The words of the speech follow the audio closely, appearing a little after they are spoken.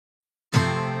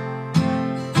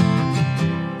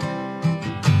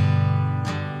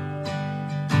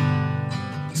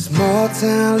Small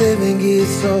town living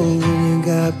gets old when you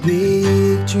got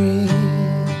big dreams.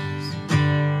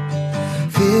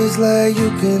 Feels like you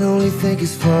can only think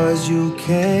as far as you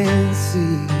can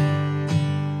see.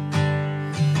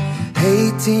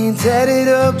 18 tatted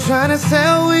up trying to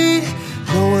sell weed,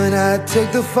 knowing I'd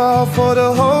take the fall for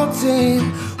the whole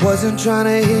team. Wasn't trying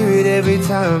to hear it every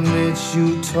time that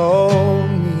you told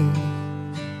me.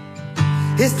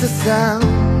 It's the sound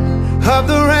of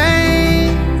the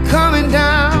rain coming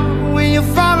down when you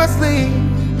fall asleep.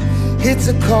 It's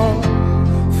a call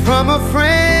from a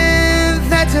friend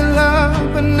that you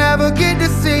love but never get to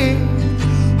see.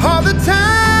 All the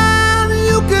time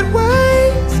you could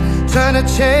waste trying to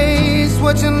chase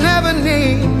what you never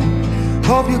need.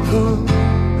 Hope you come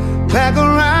back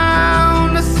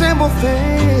around to simple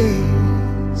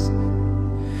things.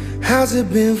 How's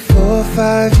it been 4 or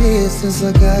 5 years since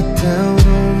I got down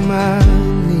on my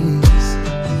knees?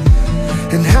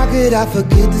 And how could I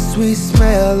forget the sweet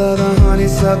smell of the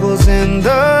honeysuckles in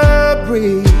the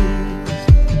breeze?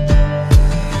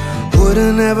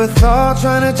 Would've never thought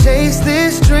trying to chase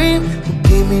this dream would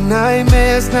give me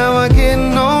nightmares. Now I get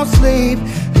no sleep.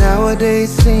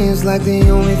 Nowadays seems like the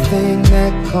only thing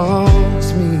that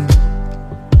calms me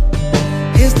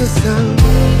is the sound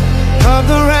of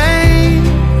the rain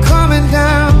coming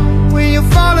down when you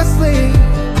fall asleep.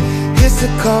 It's a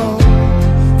call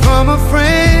from a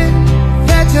friend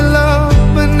that you love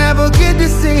but never get to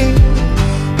see.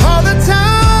 All the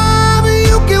time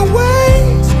you can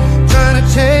wait trying to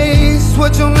chase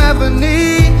what you'll never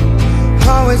need.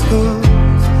 Always comes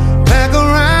back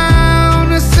around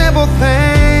to simple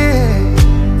things,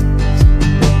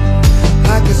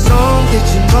 like a song that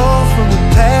you know from the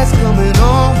past coming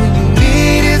on when you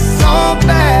need it so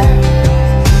bad.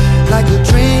 Like a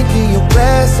drink in your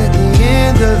glass at the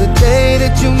end of the day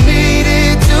that you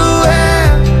needed to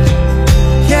have.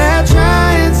 Yeah, I try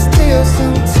and still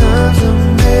sometimes I'm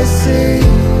messing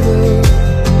up.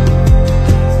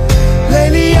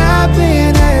 Lately I've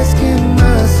been asking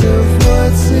myself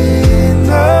what's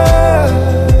enough.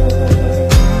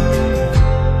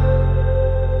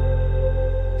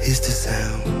 It's the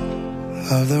sound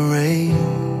of the rain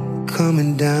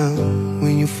coming down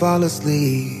when you fall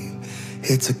asleep.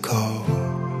 It's a call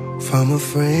from a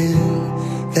friend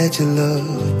that you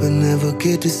love but never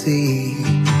get to see.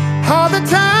 All the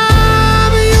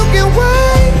time you can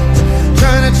wait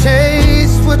trying to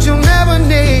chase what you'll never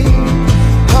need.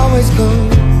 Always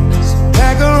comes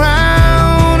back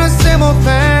around a simple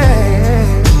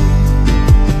thing.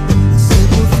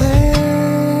 Simple thing.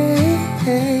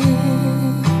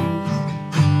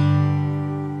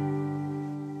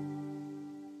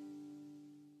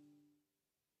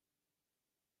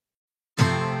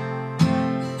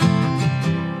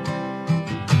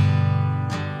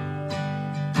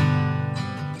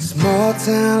 Small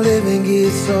town living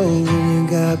gets old when you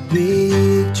got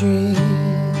big dreams.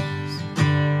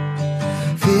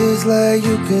 Feels like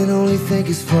you can only think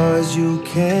as far as you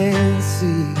can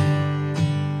see.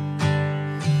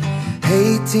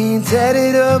 18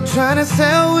 tatted up trying to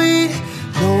sell weed,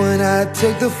 knowing I'd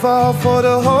take the fall for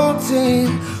the whole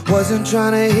team. Wasn't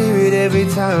trying to hear it every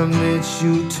time that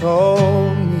you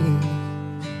told me.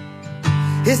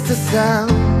 It's the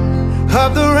sound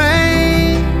of the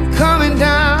rain coming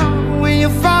down when you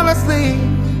fall asleep.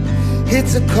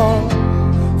 It's a call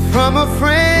from a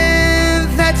friend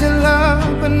that you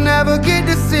love but never get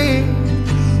to see.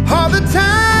 All the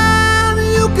time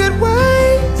you could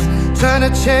waste trying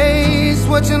to chase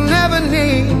what you never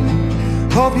need.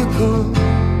 Hope you come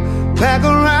back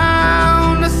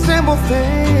around to simple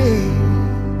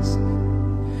things.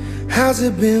 How's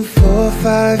it been 4 or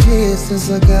 5 years since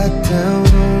I got down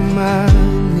on my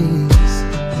knees?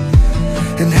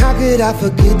 And how could I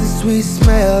forget the sweet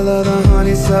smell of the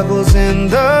honeysuckles in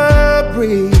the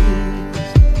breeze?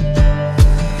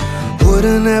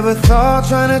 Would've never thought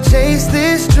trying to chase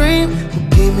this dream would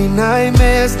give me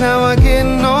nightmares. Now I get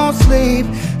no sleep.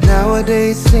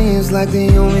 Nowadays seems like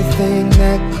the only thing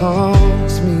that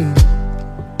calms me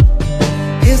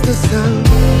is the sound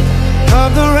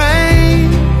of the rain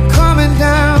coming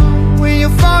down when you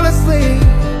fall asleep.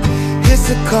 It's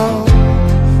a call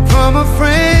from a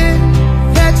friend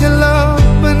that you love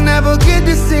but never get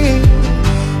to see.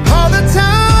 All the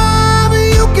time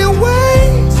you can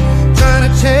wait trying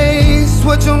to chase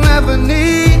what you'll never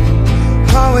need.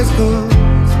 Always comes